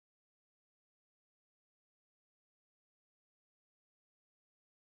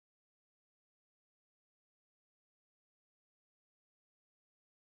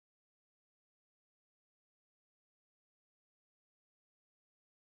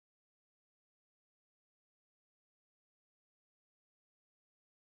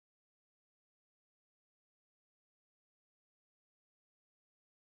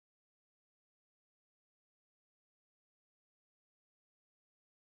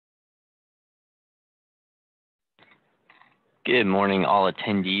Good morning, all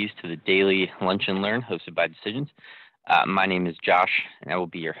attendees to the daily Lunch and Learn hosted by Decisions. My name is Josh, and I will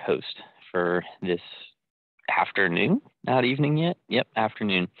be your host for this afternoon. Not evening yet. Yep,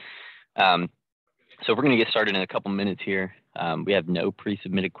 afternoon. So we're going to get started in a couple minutes here. We have no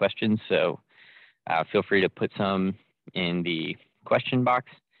pre-submitted questions, so feel free to put some in the question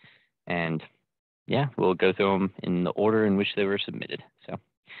box, and yeah, we'll go through them in the order in which they were submitted. So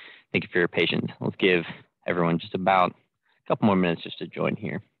thank you for your patience. Let's give everyone just about a couple more minutes just to join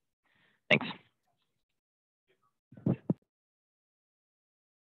here. Thanks.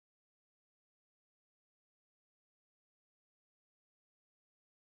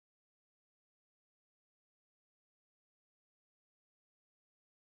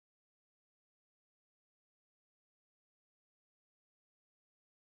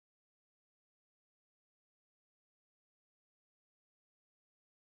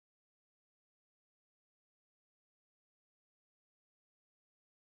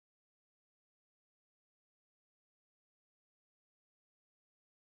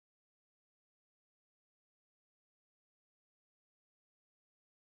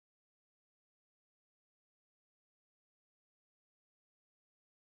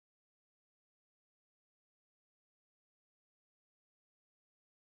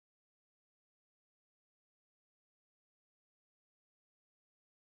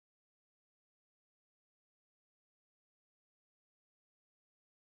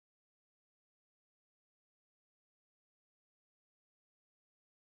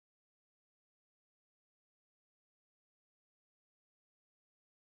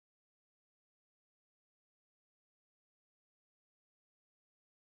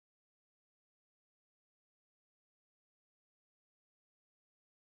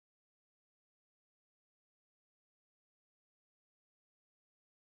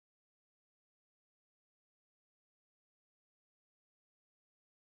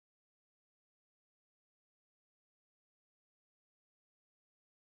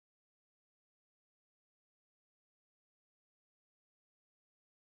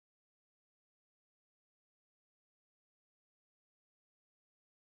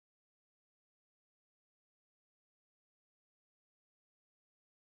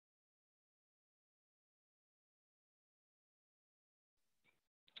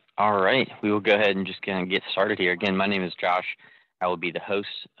 All right, we will go ahead and just kind of get started here. Again, my name is Josh. I will be the host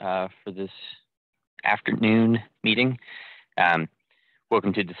for this afternoon meeting.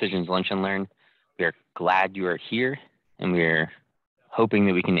 Welcome to Decisions Lunch and Learn. We are glad you are here, and we're hoping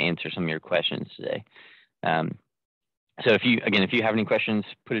that we can answer some of your questions today. So if you have any questions,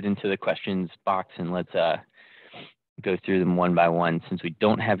 put it into the questions box, and let's go through them one by one. Since we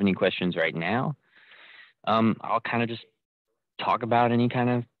don't have any questions right now, I'll kind of just talk about any kind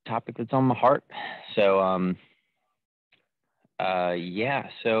of topic that's on my heart. So yeah,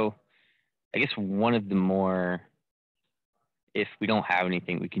 so I guess one of the more, if we don't have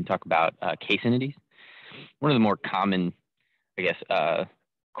anything, we can talk about case entities. One of the more common, I guess,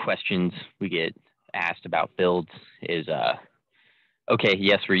 questions we get asked about builds is, okay,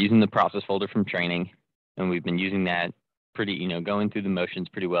 yes, we're using the process folder from training, and we've been using that pretty, going through the motions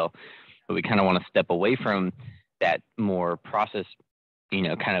pretty well, but we kind of want to step away from that more process,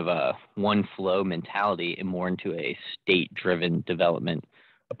 kind of a one flow mentality and more into a state-driven development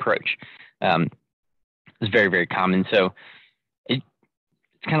approach. It's very, very common. So it's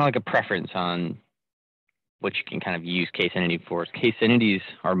kind of like a preference on what you can kind of use case entity for. Case entities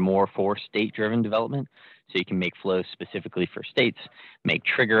are more for state-driven development. So you can make flows specifically for states, make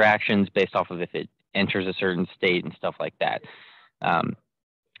trigger actions based off of if it enters a certain state and stuff like that.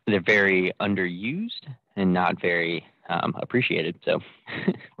 They're very underused and not very appreciated. So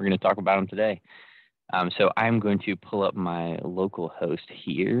we're going to talk about them today. So I'm going to pull up my local host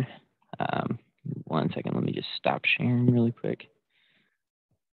here. 1 second, let me just stop sharing really quick.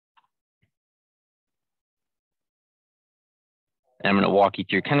 And I'm going to walk you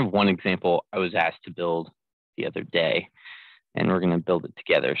through kind of one example I was asked to build the other day, and we're going to build it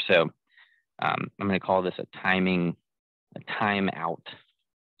together. So I'm going to call this a timeout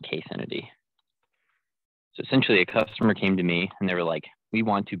case entity. So essentially a customer came to me and they were like, we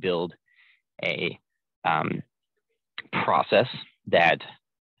want to build a process that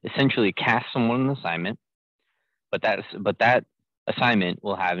essentially casts someone an assignment, but that assignment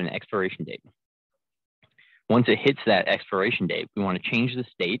will have an expiration date. Once it hits that expiration date, we want to change the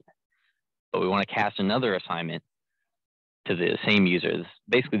state, but we want to cast another assignment to the same user.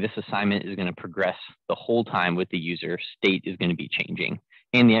 Basically, this assignment is going to progress the whole time with the user. State is going to be changing,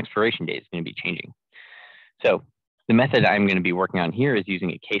 and the expiration date is going to be changing. So the method I'm going to be working on here is using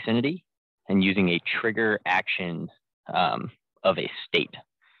a case entity and using a trigger action of a state.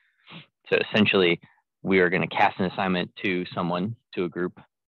 So essentially, we are going to cast an assignment to someone, to a group,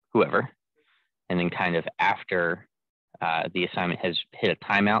 whoever, and then kind of after the assignment has hit a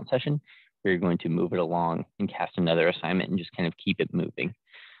timeout session, we're going to move it along and cast another assignment and just kind of keep it moving.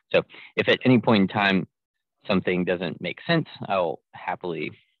 So if at any point in time something doesn't make sense, I'll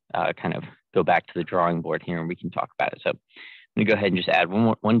happily kind of go back to the drawing board here and we can talk about it. So I'm going to go ahead and just add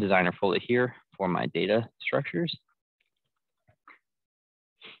one designer folder here for my data structures.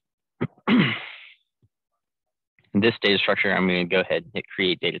 In this data structure, I'm going to go ahead and hit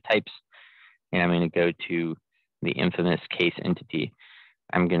create data types, and I'm going to go to the infamous case entity.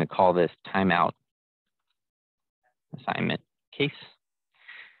 I'm going to call this timeout assignment case,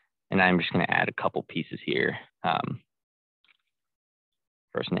 and I'm just going to add a couple pieces here.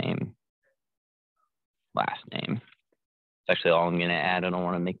 First name, last name. It's actually all I'm going to add. I don't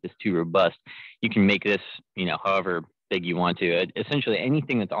want to make this too robust. You can make this, however big you want to. Essentially,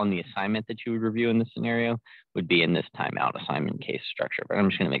 anything that's on the assignment that you would review in this scenario would be in this timeout assignment case structure. But I'm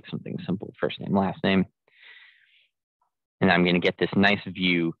just going to make something simple: first name, last name, and I'm going to get this nice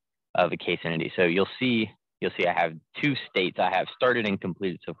view of a case entity. So you'll see I have two states. I have started and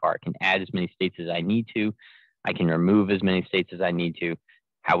completed so far. I can add as many states as I need to. I can remove as many states as I need to.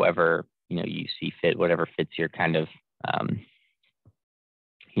 However, you see fit, whatever fits your kind of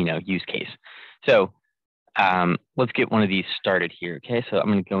use case. So let's get one of these started here. Okay, so I'm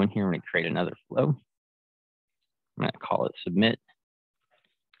going to go in here. I'm going to create another flow. I'm going to call it submit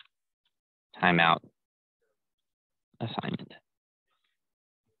timeout assignment.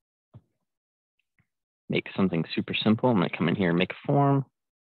 Make something super simple. I'm going to come in here and make a form.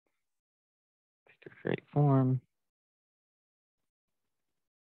 Create form.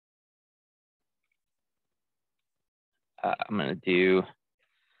 I'm going to do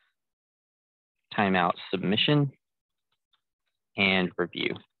timeout submission and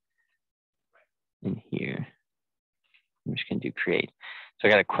review in here. I'm just going to do create. So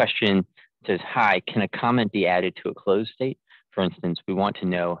I got a question. It says, hi, can a comment be added to a closed state? For instance, we want to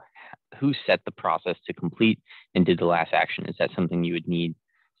know who set the process to complete and did the last action. Is that something you would need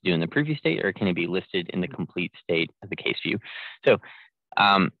to do in the previous state, or can it be listed in the complete state of the case view? So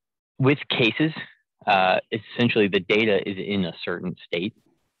with cases, essentially the data is in a certain state.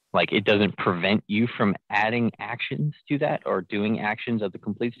 Like, it doesn't prevent you from adding actions to that or doing actions of the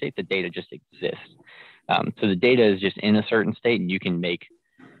complete state. The data just exists. So the data is just in a certain state, and you can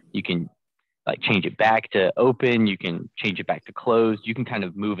like change it back to open. You can change it back to closed. You can kind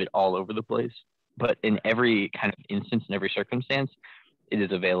of move it all over the place. But in every kind of instance, in every circumstance, it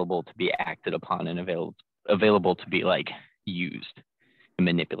is available to be acted upon and available to be like used and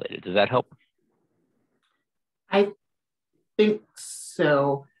manipulated. Does that help? I think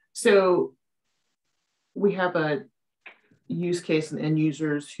so. So we have a use case and end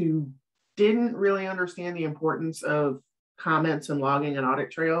users who didn't really understand the importance of comments and logging an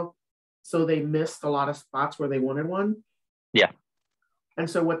audit trail. So they missed a lot of spots where they wanted one. Yeah. And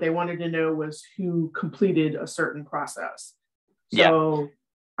so what they wanted to know was who completed a certain process. So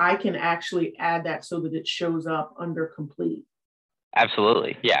I can actually add that so that it shows up under complete.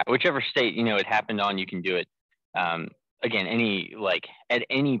 Absolutely. Yeah. Whichever state, it happened on, you can do it. Again, at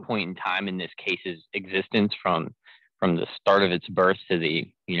any point in time in this case's existence, from the start of its birth to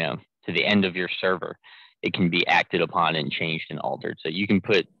the end of your server, it can be acted upon and changed and altered. So you can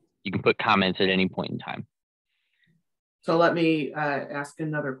put comments at any point in time. So let me ask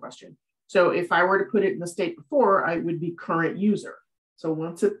another question. So if I were to put it in the state before, I would be current user. So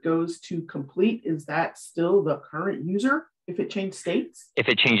once it goes to complete, is that still the current user if it changed states? If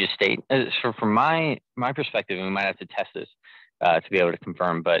it changes state, so from my perspective, and we might have to test this to be able to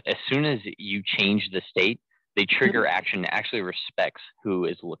confirm, but as soon as you change the state, they trigger action that actually respects who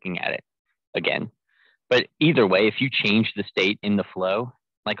is looking at it again. But either way, if you change the state in the flow,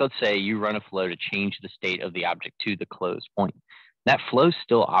 like let's say you run a flow to change the state of the object to the closed point, that flow is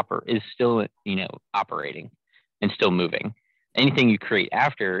still operating and still moving. Anything you create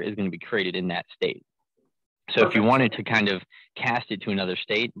after is going to be created in that state. So if you wanted to kind of cast it to another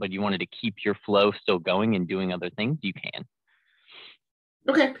state, but you wanted to keep your flow still going and doing other things, you can.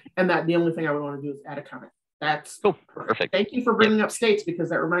 Okay. And the only thing I would want to do is add a comment. That's cool. Perfect. Thank you for bringing up states, because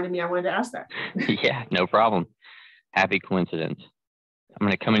that reminded me I wanted to ask that. Yeah, no problem. Happy coincidence. I'm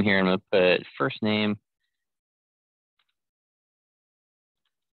going to come in here and I'm going to put first name,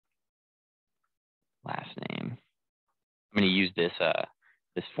 last name. I'm going to use this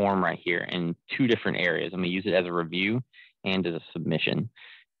form right here in two different areas. I'm going to use it as a review and as a submission.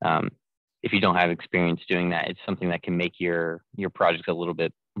 If you don't have experience doing that, it's something that can make your project a little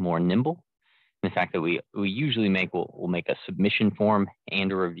bit more nimble the fact that we usually we'll make a submission form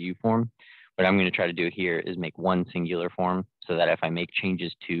and a review form. What I'm going to try to do here is make one singular form so that if I make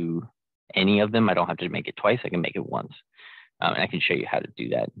changes to any of them, I don't have to make it twice. I can make it once. And I can show you how to do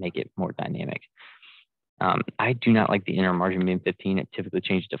that, make it more dynamic. I do not like the inner margin being 15. It typically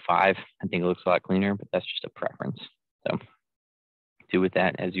changes to 5. I think it looks a lot cleaner, but that's just a preference. So do with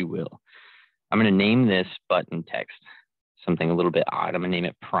that as you will. I'm going to name this button text something a little bit odd. I'm going to name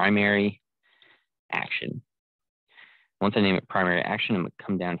it primary action. Once I name it primary action, I'm going to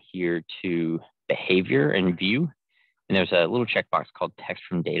come down here to behavior and view. And there's a little checkbox called text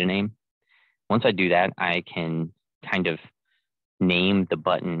from data name. Once I do that, I can kind of name the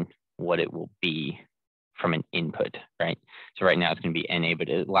button what it will be from an input, right? So right now it's going to be NA, but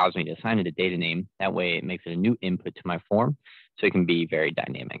it allows me to assign it a data name. That way it makes it a new input to my form, so it can be very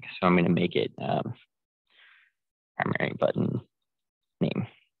dynamic. So I'm going to make it primary button name,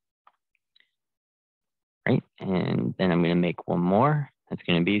 right? And then I'm going to make one more. That's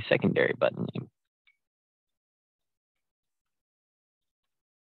going to be secondary button name.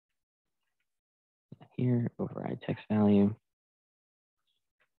 Here, override text value.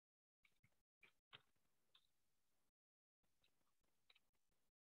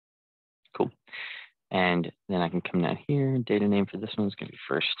 Cool. And then I can come down here. Data name for this one is going to be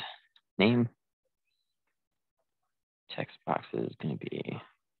first name. Text box is going to be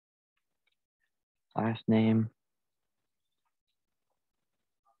last name.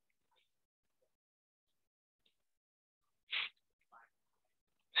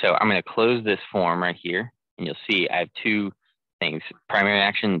 So I'm going to close this form right here, and you'll see I have two things: primary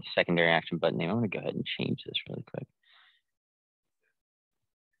action, secondary action button name. I'm going to go ahead and change this really quick.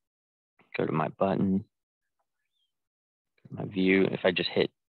 Go to my button, my view. If I just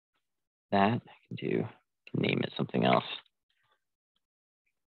hit that, I can name it something else.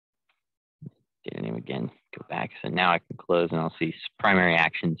 Data name again, go back. So now I can close and I'll see primary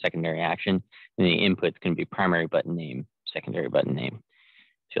action, secondary action, and the input's going to be primary button name, secondary button name.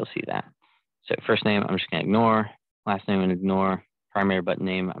 So you'll see that. So first name, I'm just going to ignore. Last name, I'm going to ignore. Primary button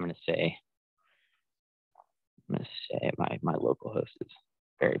name, I'm going to say my local host is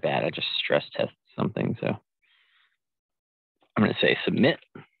very bad. I just stress test something. So I'm going to say submit.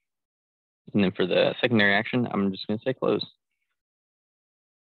 And then for the secondary action, I'm just going to say close.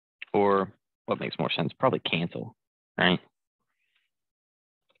 Or what makes more sense? Probably cancel, right?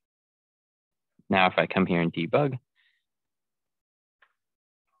 Now, if I come here and debug,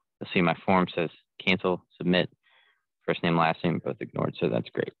 you'll see my form says cancel, submit, first name, last name, both ignored. So that's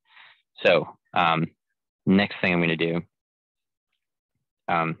great. So next thing I'm going to do,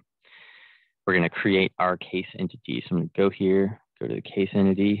 we're going to create our case entity. So I'm going to go here, go to the case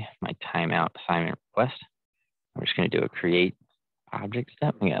entity, my timeout assignment request. I'm just going to do a create object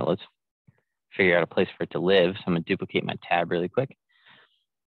step. Yeah, let's figure out a place for it to live. So I'm going to duplicate my tab really quick.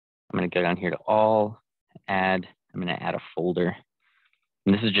 I'm going to go down here to all, add. I'm going to add a folder.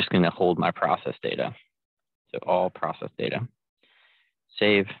 And this is just going to hold my process data. So all process data.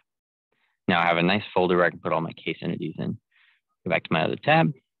 Save. Now I have a nice folder where I can put all my case entities in. Go back to my other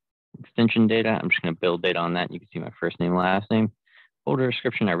tab, extension data. I'm just going to build data on that. You can see my first name, last name. Folder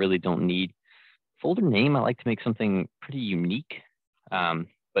description, I really don't need. Folder name, I like to make something pretty unique,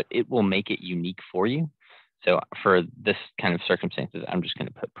 but it will make it unique for you. So for this kind of circumstances, I'm just going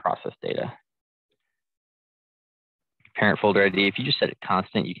to put process data. Parent folder ID, if you just set it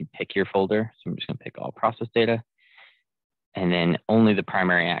constant, you can pick your folder. So I'm just going to pick all process data. And then only the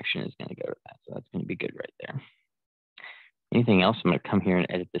primary action is going to go to that. So that's going to be good right there. Anything else, I'm going to come here and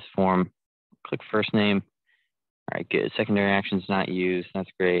edit this form. Click first name. All right, good. Secondary actions not used. That's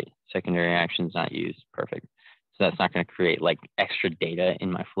great. Secondary actions not used. Perfect. So that's not going to create like extra data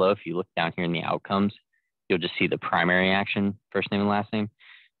in my flow. If you look down here in the outcomes, you'll just see the primary action, first name and last name.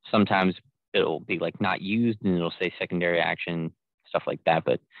 Sometimes it'll be like not used and it'll say secondary action, stuff like that,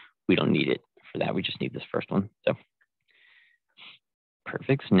 but we don't need it for that. We just need this first one. So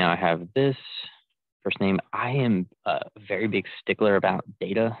perfect. So now I have this first name. I am a very big stickler about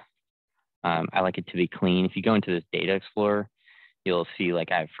data. I like it to be clean. If you go into this data explorer, you'll see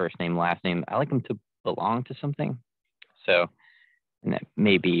like I have first name, last name. I like them to belong to something. So, and that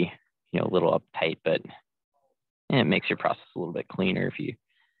may be, a little uptight, but it makes your process a little bit cleaner if you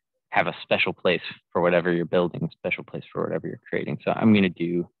have a special place for whatever you're building, a special place for whatever you're creating. So I'm going to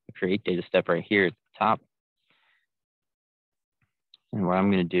do a create data step right here at the top. And what I'm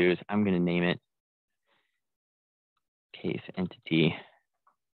going to do is I'm going to name it case entity.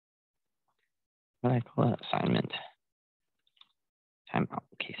 What do I call it? Assignment. Timeout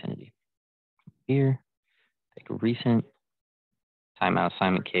case entity. Here, take a recent timeout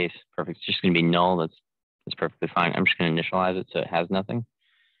assignment case. Perfect. It's just going to be null. That's perfectly fine. I'm just going to initialize it so it has nothing.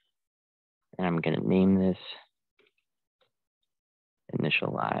 And I'm going to name this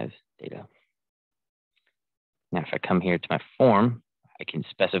initialize data. Now, if I come here to my form, I can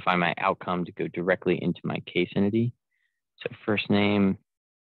specify my outcome to go directly into my case entity. So first name,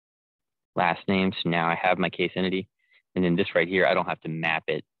 last name. So now I have my case entity. And then this right here, I don't have to map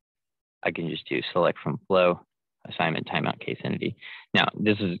it. I can just do select from flow, assignment, timeout, case entity. Now,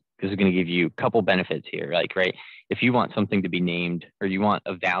 this is going to give you a couple benefits here. Like, right, if you want something to be named or you want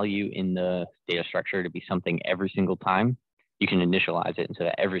a value in the data structure to be something every single time, you can initialize it so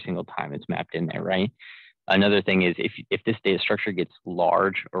that every single time it's mapped in there, right? Another thing is if this data structure gets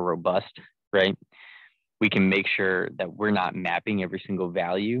large or robust, right, we can make sure that we're not mapping every single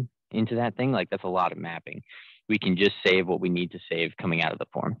value into that thing. Like, that's a lot of mapping. We can just save what we need to save coming out of the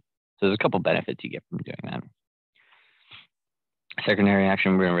form. So there's a couple benefits you get from doing that. Secondary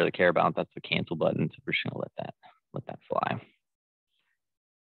action we don't really care about. That's the cancel button. So we're just gonna let that fly.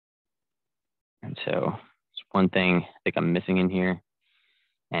 And so it's one thing I think I'm missing in here.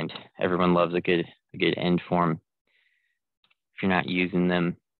 And everyone loves a good end form. If you're not using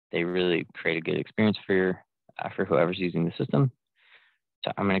them, they really create a good experience for whoever's using the system.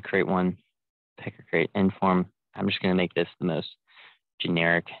 So I'm going to create one, pick or create end form. I'm just going to make this the most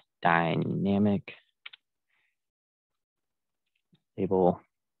generic dynamic label.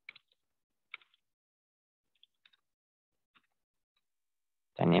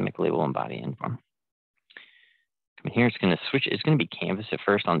 Dynamic label and body end form. Come in here, it's going to switch. It's going to be canvas at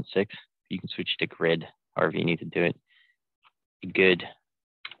first on 6. You can switch to grid, however you need to do it.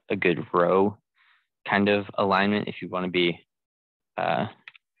 A good row kind of alignment if you want to be, if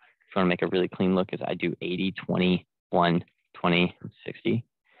you want to make a really clean look, is I do 80, 20, 1, 20, 60.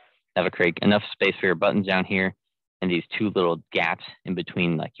 Have a create enough space for your buttons down here and these two little gaps in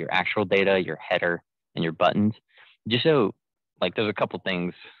between like your actual data, your header, and your buttons. Just so like there's a couple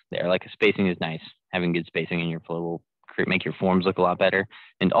things there, like spacing is nice. Having good spacing in your flow will make your forms look a lot better.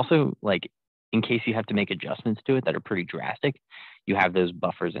 And also like in case you have to make adjustments to it that are pretty drastic, you have those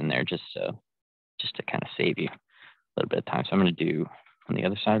buffers in there just to kind of save you a little bit of time. So I'm going to do on the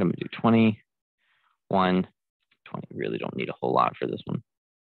other side, I'm going to do 20, 1, 20. Really don't need a whole lot for this one.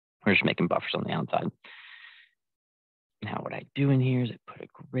 We're just making buffers on the outside. Now what I do in here is I put a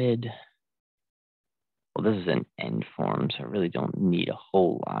grid. Well, this is an end form, so I really don't need a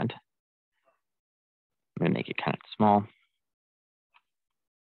whole lot. I'm going to make it kind of small.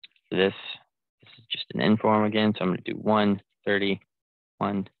 This is just an end form again, so I'm going to do 1, 30,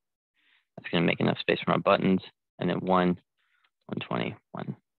 1. That's going to make enough space for my buttons, and then 1, 120, 1.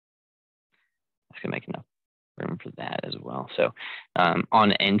 That's going to make enough room for that as well. So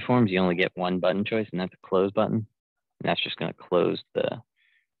on end forms, you only get one button choice, and that's a close button. And that's just going to close the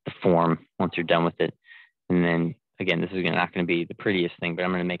form once you're done with it. And then again, this is not going to be the prettiest thing, but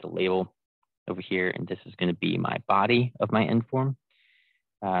I'm going to make a label over here, and this is going to be my body of my end form.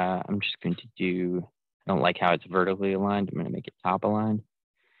 I'm just going to do, I don't like how it's vertically aligned. I'm going to make it top aligned.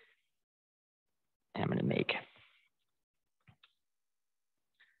 And I'm going to make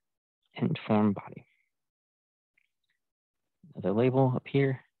end form body. Another label up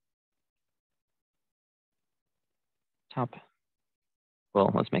here. Top.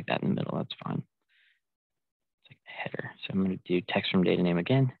 Well, let's make that in the middle. That's fine. It's like a header. So I'm going to do text from data name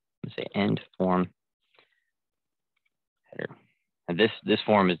again. I'm going to say end form header. And this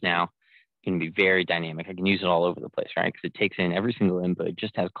form is now going to be very dynamic. I can use it all over the place, right? Because it takes in every single input. It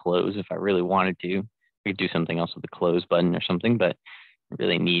just has close if I really wanted to. I could do something else with the close button or something, but I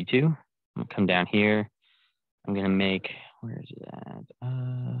really need to. I'm going to come down here. I'm going to make, where is it at?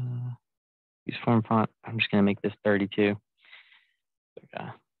 Use form font. I'm just going to make this 32. It's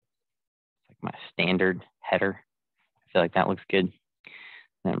like my standard header. I feel like that looks good.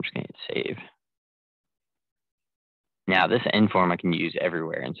 And I'm just going to hit save. Now this end form I can use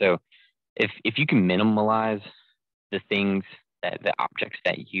everywhere. And so if you can minimalize the things the objects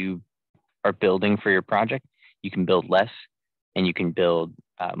that you are building for your project, you can build less and you can build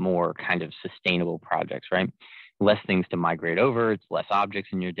more kind of sustainable projects, right? Less things to migrate over, it's less objects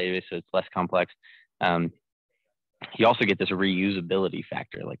in your database, so it's less complex. You also get this reusability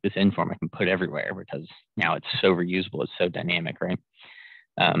factor, like this end form I can put everywhere because now it's so reusable, it's so dynamic, right?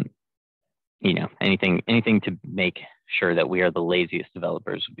 You know, anything to make sure that we are the laziest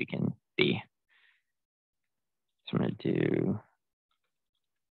developers we can be. So I'm going to do,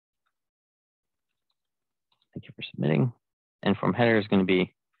 thank you for submitting. End form header is going to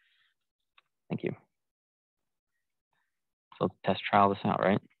be, thank you. So let's test trial this out,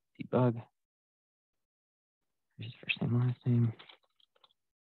 right? Debug. Here's first name, last name.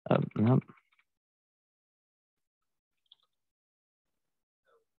 open up.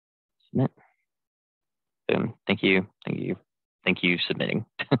 Submit. Boom. Thank you. Thank you. Thank you submitting.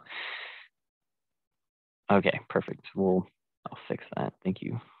 Okay, perfect. I'll fix that. Thank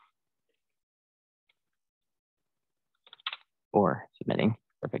you for submitting.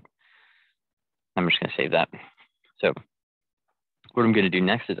 Perfect. I'm just going to save that. So what I'm going to do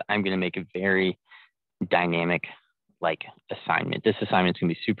next is I'm going to make a very dynamic assignment. This assignment is going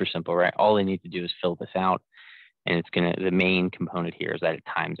to be super simple, right? All I need to do is fill this out, and the main component here is that it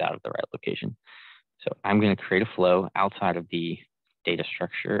times out of the right location. So I'm going to create a flow outside of the data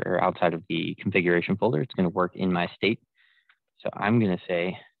structure or outside of the configuration folder. It's going to work in my state. So I'm going to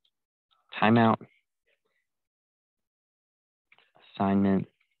say timeout assignment,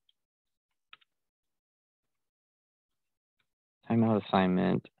 timeout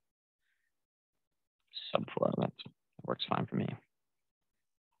assignment subflow. That works fine for me.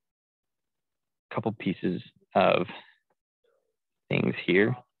 A couple pieces of things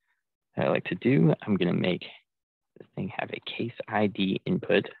here that I like to do. I'm going to make this thing have a case ID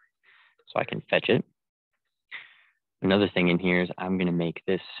input so I can fetch it. Another thing in here is I'm going to make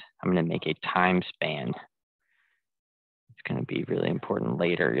a time span. It's going to be really important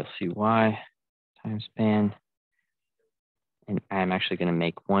later. You'll see why. Time span. And I'm actually going to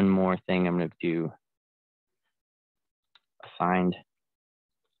make one more thing. I'm going to do assigned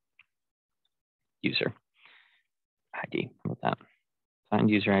user ID. How about that? Assigned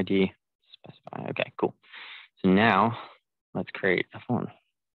user ID, specify. Okay, cool. So now let's create a form.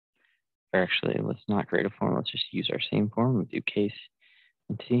 Or actually, let's not create a form. Let's just use our same form. We'll do case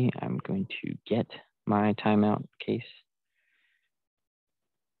and see. I'm going to get my timeout case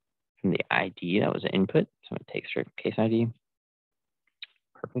from the ID that was an input. So I'm going to take straight from case ID.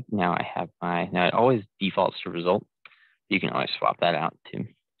 Perfect. Now I have now it always defaults to result. You can always swap that out to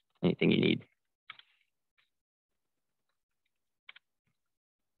anything you need.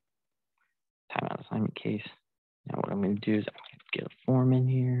 Timeout assignment case. Now what I'm going to do is I'm going to get a form in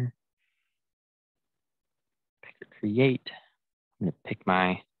here. Pick or create. I'm going to pick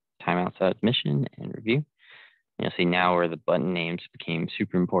my timeout submission and review. And you'll see now where the button names became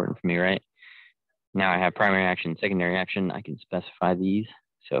super important for me, right? Now I have primary action, secondary action. I can specify these.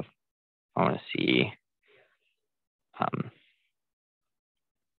 So if I want to see,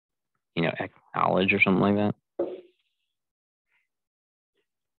 acknowledge or something like that.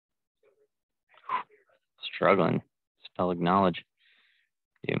 Struggling. Spell acknowledge.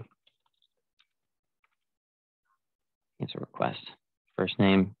 It's a request. First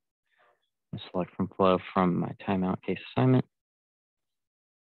name. Select from flow from my timeout case assignment.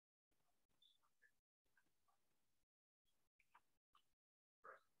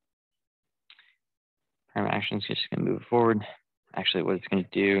 Primary action is just going to move forward. Actually, what it's going to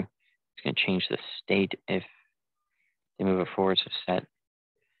do, it's going to change the state if they move it forward. So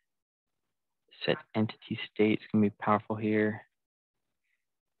set entity state is going to be powerful here.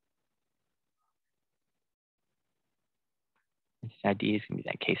 This ID is going to be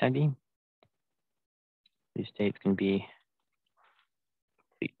that case ID. The state is going to be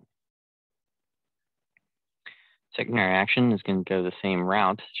complete. Secondary action is going to go the same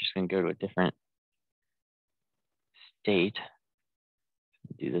route. It's just going to go to a different state.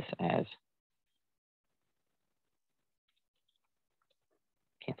 Do this as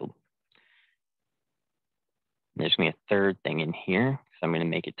canceled. And there's going to be a third thing in here. So I'm going to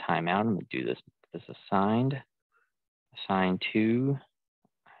make a timeout. I'm going to do this assigned. Assign to.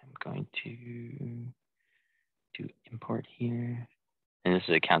 I'm going to do import here. And this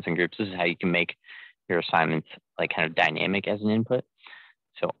is accounts and groups. This is how you can make your assignments kind of dynamic as an input.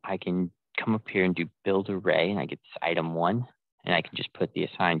 So I can come up here and do build array, and I get this item 1, and I can just put the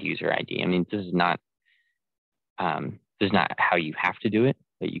assigned user ID. I mean, this is not how you have to do it,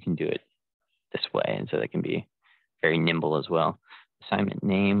 but you can do it this way, and so that can be very nimble as well. Assignment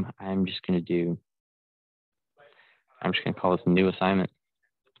name, I'm just going to call this new assignment.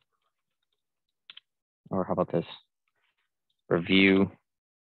 Or how about this? Review.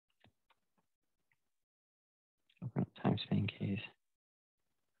 Open up time span case.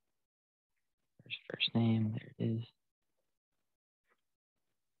 There's first name, there it is.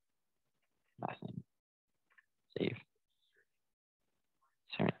 Last name. Save.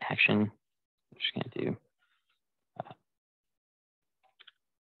 Certain action. I'm just going to do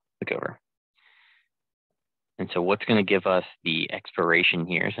click over. And so what's going to give us the expiration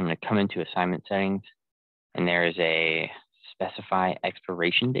here is I'm going to come into assignment settings, and there is a specify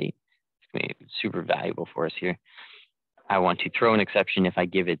expiration date. It's going to be super valuable for us here. I want to throw an exception if I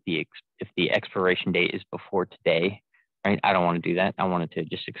give it if the expiration date is before today, right? I don't want to do that. I want it to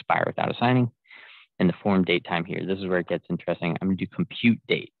just expire without assigning. And the form date time here, this is where it gets interesting. I'm going to do compute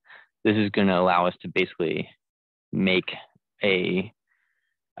date. This is going to allow us to basically make a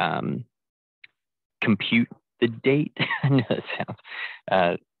compute the date. I know it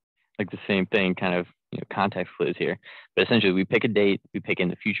sounds like the same thing, kind of, context clues here. But essentially, we pick a date, we pick in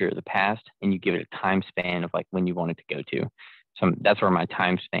the future or the past, and you give it a time span of like when you want it to go to. So that's where my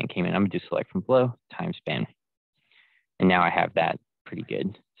time span came in. I'm going to do select from below, time span. And now I have that pretty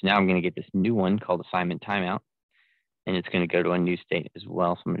good. So now I'm going to get this new one called assignment timeout. And it's going to go to a new state as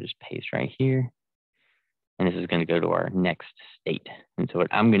well. So I'm going to just paste right here. And this is going to go to our next state. And so what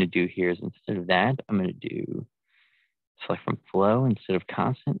I'm going to do here is instead of that, I'm going to do select from flow instead of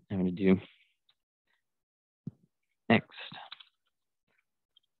constant. I'm going to do next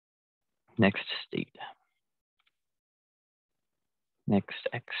state, next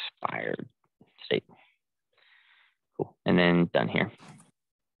expired state. Cool. And then done here.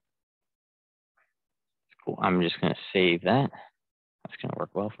 Cool. I'm just going to save that. That's going to work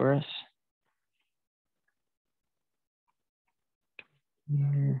well for us.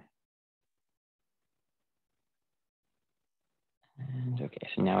 Here. And okay,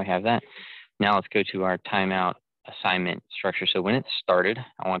 so now we have that. Now let's go to our timeout assignment structure. So when it started,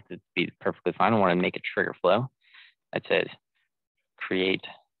 I want it to be perfectly fine. I want to make a trigger flow that says create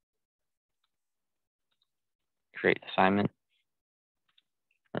assignment.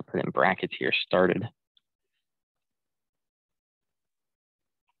 I'm going to put in brackets here, started.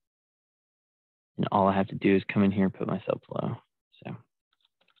 And all I have to do is come in here and put my subflow. So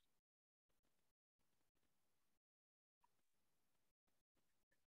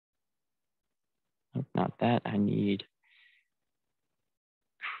nope, not that. I need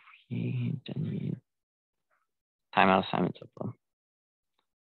timeout assignment subflow.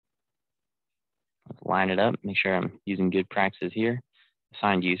 Let's line it up, make sure I'm using good practices here.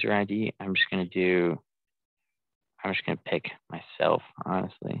 Assigned user ID, I'm just going to pick myself,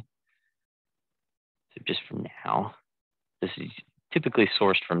 honestly. So just for now, this is typically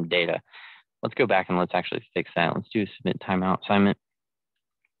sourced from data. Let's go back and let's actually fix that. Let's do a submit timeout assignment.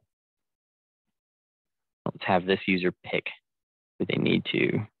 Let's have this user pick what they need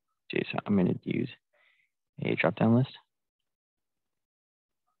to do. So I'm going to use a drop-down list.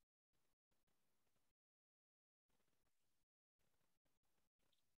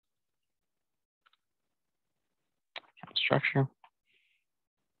 Account structure.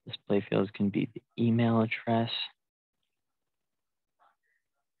 Display fields can be the email address,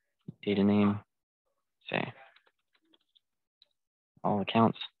 data name, say all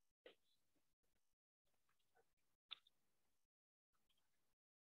accounts.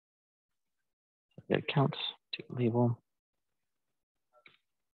 Accounts to label.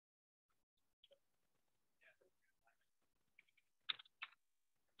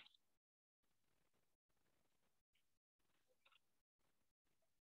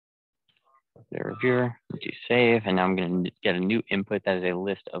 The reviewer, do save, and now I'm going to get a new input that is a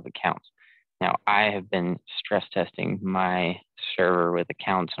list of accounts. Now I have been stress testing my server with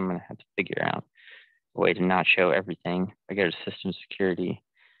accounts. I'm going to have to figure out a way to not show everything. If I go to system security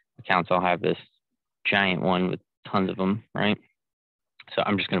accounts, I'll have this giant one with tons of them, right? So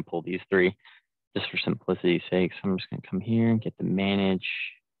I'm just going to pull these three just for simplicity's sake. So I'm just going to come here and get the manage.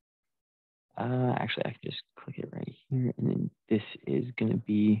 Actually, I can just click it right here, and then this is going to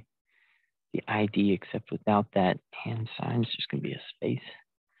be the ID, except without that hand sign. It's just going to be a space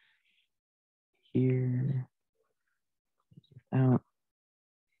here. Out.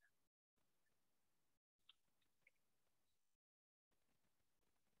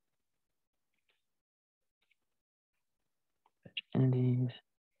 Fetch entities.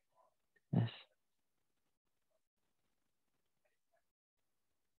 This.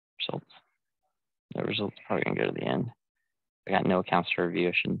 Results. The results are probably going to go to the end. I got no accounts to review.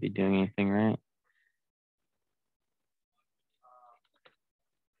 I shouldn't be doing anything, right?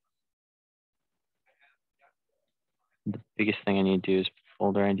 The biggest thing I need to do is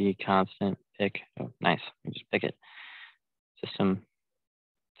folder ID, constant, pick. Oh, nice. I just pick it. System,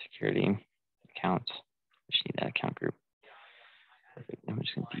 security, accounts. I just need that account group. Perfect. I'm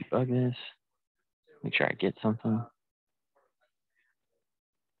just going to debug this. Make sure I get something.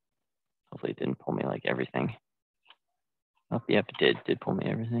 Hopefully it didn't pull me like everything. Oh, yep, it did pull me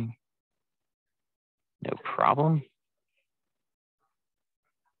everything. No problem.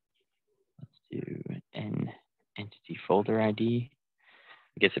 Let's do an entity folder ID.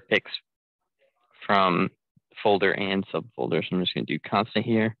 I guess it picks from folder and subfolder. So I'm just going to do constant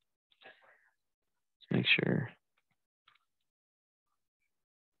here. Let's make sure.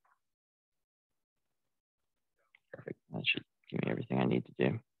 Perfect. That should give me everything I need to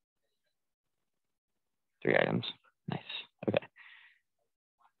do. 3 items. Nice. Okay.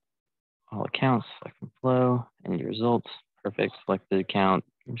 All accounts, select from flow, and results. Perfect. Select the account.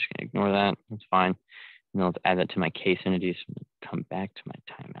 I'm just going to ignore that. That's fine. And then let's add that to my case entity. So I'm going to come back to my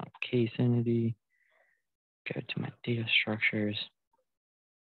timeout case entity. Go to my data structures.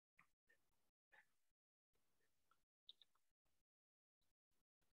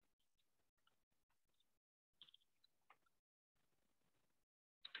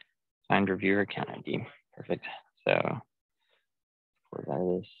 Signed reviewer account ID. Perfect. So close out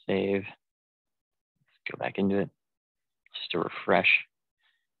of this, save. Let's go back into it just to refresh.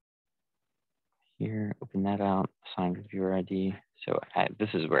 Here, open that out, signed reviewer ID. So this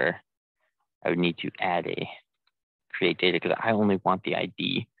is where I would need to add a create data because I only want the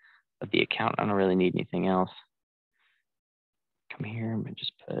ID of the account. I don't really need anything else. Come here, I'm gonna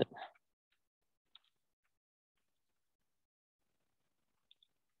just put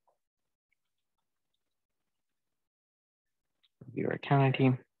reviewer account ID.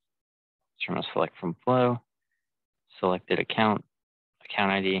 So I'm gonna select from flow, selected account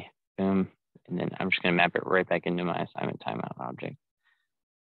ID, boom, and then I'm just gonna map it right back into my assignment timeout object.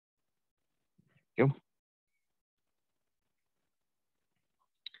 Go.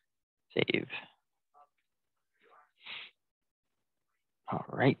 Save. All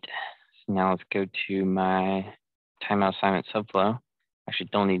right, so now let's go to my timeout assignment subflow. Actually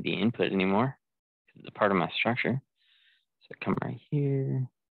don't need the input anymore because it's a part of my structure. So come right here,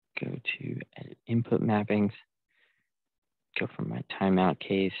 go to edit input mappings, go from my timeout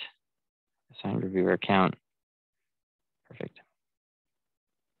case, assign reviewer account. Perfect.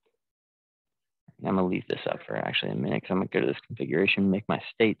 And I'm gonna leave this up for actually a minute because I'm gonna go to this configuration, make my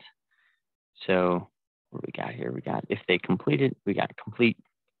states. So what do we got here? We got if they completed, we got complete.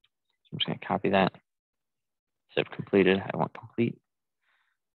 So I'm just gonna copy that. Instead of completed, I want complete.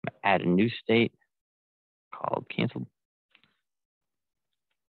 I'm gonna add a new state called canceled.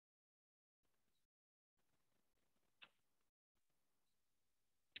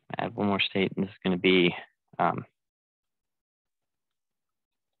 Add one more state, and this is going to be actually,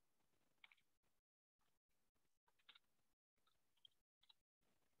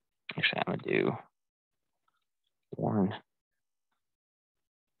 I'm going to do warn,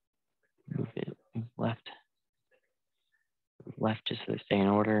 move it left just so they stay in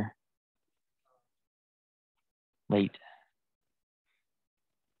order, late,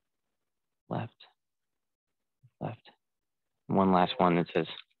 left, and one last one that says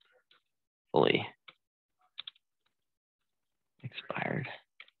fully expired.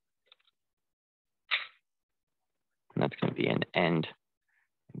 And that's going to be an end.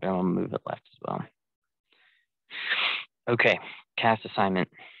 But I'll move it left as well. Okay, cast assignment.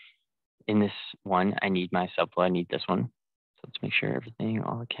 In this one, I need my subflow. I need this one. So let's make sure everything,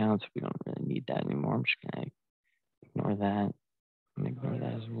 all accounts, we don't really need that anymore. I'm just going to ignore that. I'm going to ignore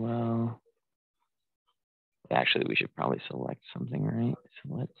that as well. Actually, we should probably select something, right?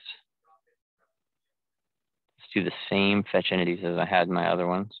 So let's do the same fetch entities as I had in my other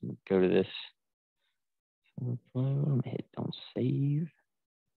one. So go to this subflow, hit don't save.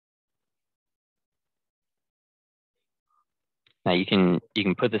 Now you can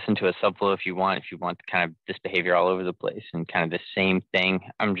put this into a subflow if you want kind of this behavior all over the place and kind of the same thing.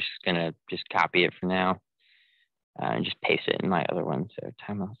 I'm just gonna copy it for now and just paste it in my other one. So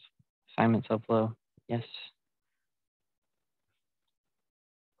timeout assignment subflow, yes.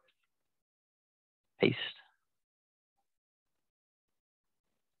 Paste.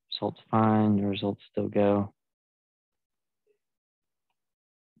 Results fine, the results still go.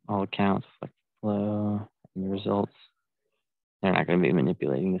 All accounts, select flow, and the results. They're not going to be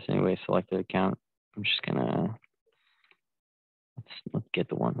manipulating this anyway. Selected account. I'm just gonna let's get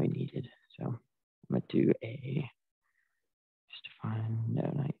the one we needed. So I'm gonna do a use define,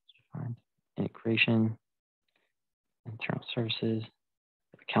 no, not use define, integration, internal services,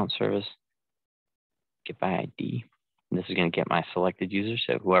 account service, get by ID. And this is going to get my selected user,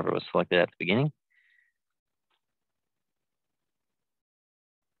 so whoever was selected at the beginning.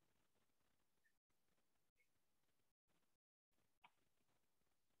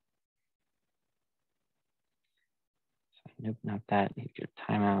 So, nope, not that. Need your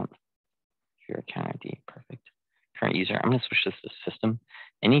timeout, your account ID, perfect. Current user, I'm going to switch this to system.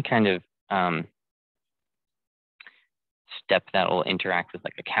 Any kind of step that will interact with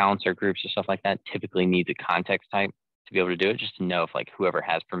like accounts or groups or stuff like that typically needs a context type to be able to do it, just to know if like whoever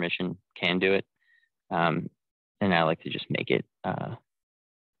has permission can do it. And I like to just make it, I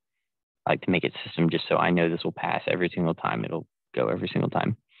like to make it system just so I know this will pass every single time. It'll go every single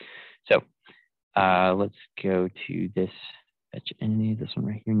time. So Let's go to this fetch entity. This one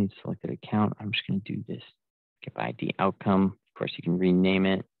right here needs selected account. I'm just going to do this get by ID outcome. Of course, you can rename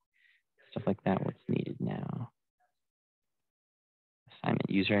it, stuff like that. What's needed now? Assignment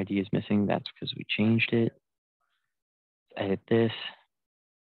user ID is missing. That's because we changed it. Let's edit this.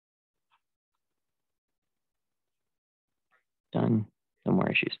 Done. No more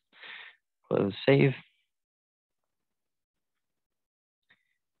issues. Close, save.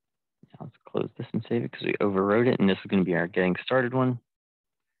 Now let's close this and save it because we overrode it. And this is going to be our getting started one.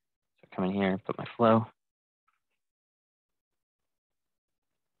 So come in here, put my flow.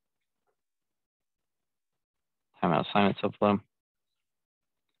 Timeout assignment subflow.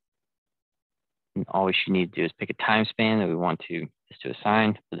 And all we should need to do is pick a time span that we want to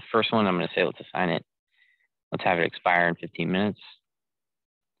assign. For the first one, I'm going to say let's assign it. Let's have it expire in 15 minutes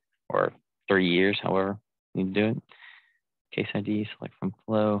or 3 years, however you need to do it. Case ID, select from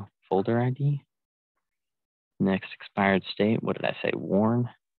flow, folder ID. Next expired state, what did I say? Warn.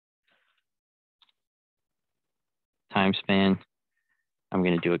 Time span, I'm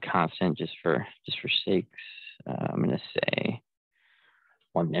going to do a constant just for sakes. I'm going to say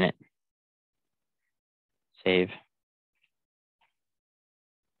 1 minute. Save.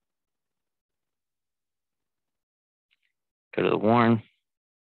 Go to the warn,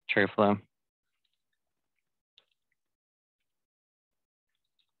 trigger flow.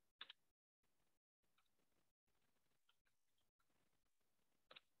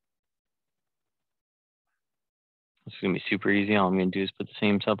 This is going to be super easy. All I'm going to do is put the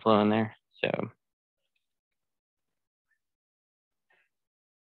same subflow in there. So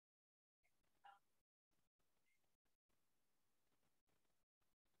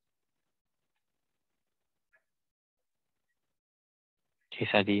case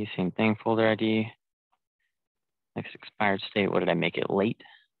ID, same thing, folder ID. Next expired state, what did I make it late?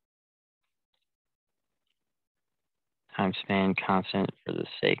 Time span constant for the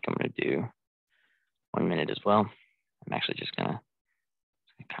sake, I'm going to do 1 minute as well. I'm actually just going to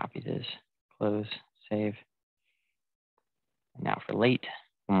copy this, close, save. And now for late,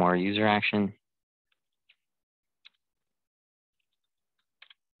 one more user action.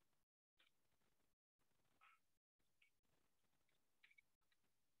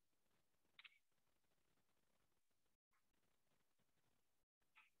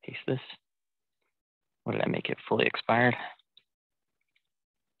 Paste this. What did I make it fully expired?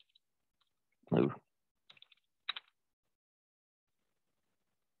 Ooh.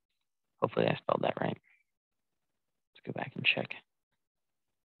 Hopefully I spelled that right. Let's go back and check.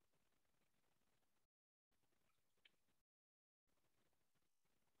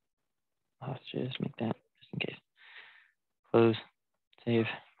 Let's just make that just in case. Close, save,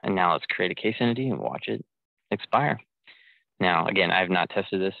 and now let's create a case entity and watch it expire. Now, again, I have not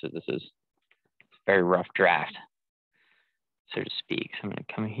tested this, so this is a very rough draft, so to speak. So I'm going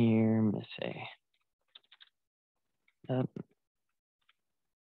to come here, I'm going to say, up.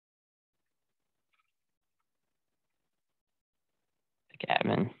 Pick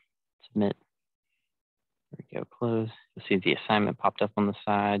admin, submit. There we go, close. You'll see the assignment popped up on the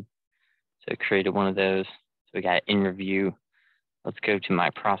side. So it created one of those. So we got it in review. Let's go to my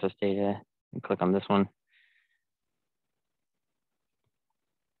process data and click on this one.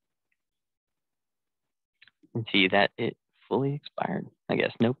 And see that it fully expired. I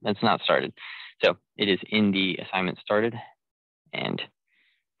guess, nope, that's not started. So it is in the assignment started, and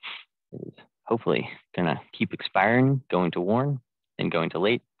it is hopefully gonna keep expiring, going to warn, then going to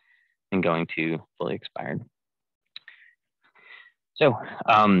late, and going to fully expired. So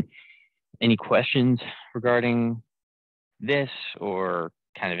any questions regarding this or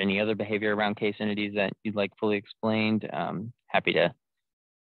kind of any other behavior around case entities that you'd like fully explained? Happy to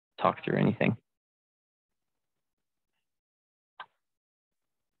talk through anything.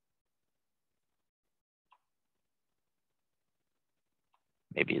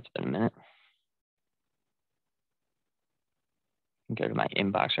 Maybe it's been a minute. Go to my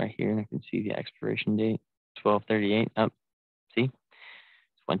inbox right here and I can see the expiration date, 12/38. Up, see,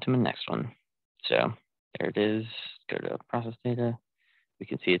 went to my next one. So there it is. Go to process data. We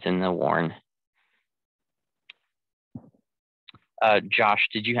can see it's in the warn. Josh,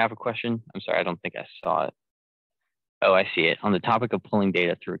 did you have a question? I'm sorry, I don't think I saw it. Oh, I see it. On the topic of pulling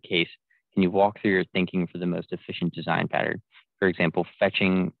data through a case, can you walk through your thinking for the most efficient design pattern? For example,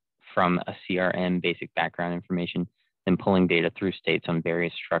 fetching from a CRM basic background information, then pulling data through states on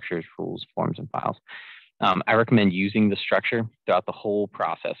various structures, rules, forms, and files. I recommend using the structure throughout the whole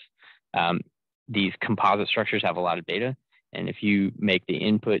process. These composite structures have a lot of data, and if you make the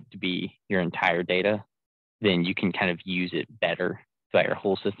input to be your entire data, then you can kind of use it better throughout your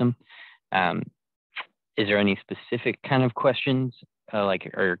whole system. Is there any specific kind of questions,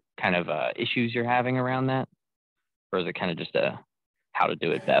 or kind of issues you're having around that? Or is it kind of just how to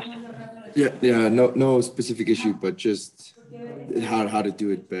do it best? Yeah, no specific issue, but just how to do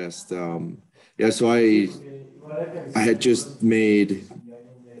it best. So I had just made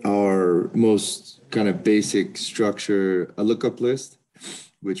our most kind of basic structure a lookup list,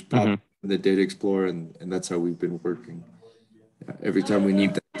 which popped in the Data Explorer, and that's how we've been working. Every time we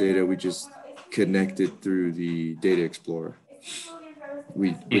need that data, we just connect it through the Data Explorer.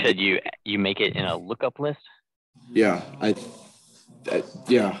 You said you make it in a lookup list? Yeah,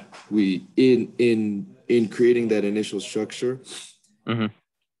 we in creating that initial structure.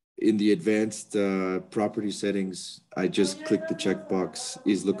 In the advanced property settings, I just click the checkbox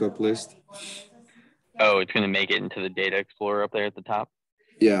is lookup list. Oh, it's going to make it into the Data Explorer up there at the top?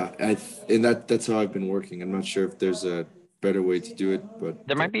 Yeah, and that's how I've been working. I'm not sure if there's a better way to do it, but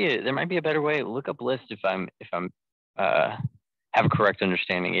there might be a better way. Lookup list, if I'm have a correct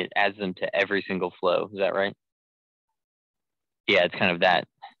understanding, it adds them to every single flow. Is that right? Yeah, it's kind of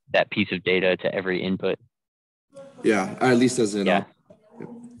that piece of data to every input. Yeah, at least as an yeah.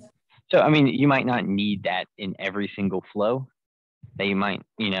 So I mean, you might not need that in every single flow. That you might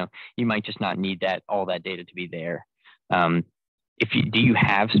just not need all that data to be there. Do you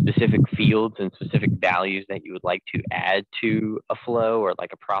have specific fields and specific values that you would like to add to a flow or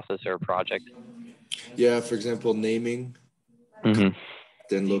like a process or a project? Yeah, for example, naming,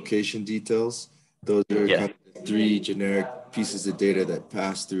 then location details. Those are kind of 3 generic pieces of data that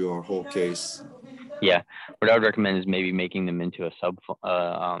pass through our whole case. Yeah, what I would recommend is maybe making them into a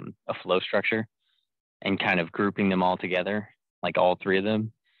flow structure and kind of grouping them all together, like all 3 of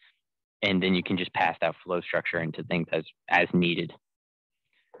them. And then you can just pass that flow structure into things as needed.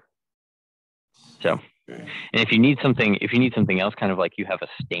 So, and if you need something else, kind of like you have a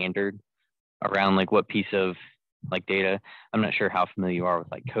standard around like what piece of like data, I'm not sure how familiar you are with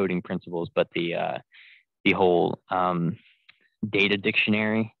like coding principles, but the whole data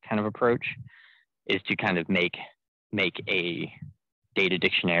dictionary kind of approach is to kind of make a data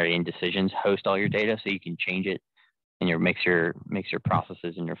dictionary in Decisions host all your data so you can change it and makes your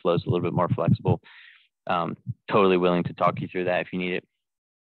processes and your flows a little bit more flexible. Totally willing to talk you through that if you need it.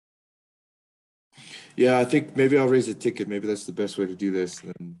 Yeah, I think maybe I'll raise a ticket. Maybe that's the best way to do this.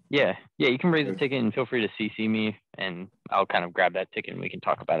 Yeah, you can raise a ticket and feel free to CC me and I'll kind of grab that ticket and we can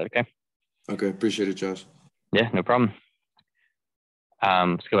talk about it, okay? Okay, appreciate it, Josh. Yeah, no problem.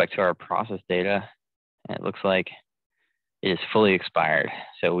 Let's go back to our process data. It looks like it is fully expired.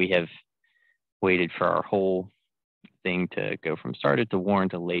 So we have waited for our whole thing to go from started to warn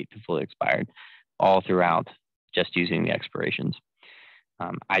to late to fully expired all throughout just using the expirations.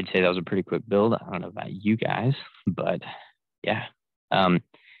 I'd say that was a pretty quick build. I don't know about you guys, but yeah.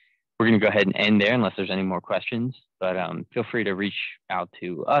 We're going to go ahead and end there unless there's any more questions, but feel free to reach out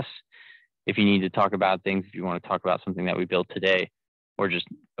to us if you need to talk about things, if you want to talk about something that we built today or just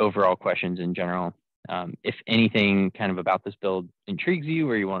overall questions in general. If anything kind of about this build intrigues you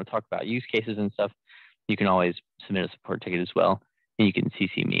or you want to talk about use cases and stuff, you can always submit a support ticket as well. And you can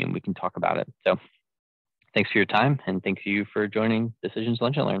CC me and we can talk about it. So thanks for your time and thank you for joining Decisions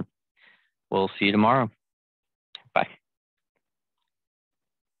Lunch and Learn. We'll see you tomorrow. Bye.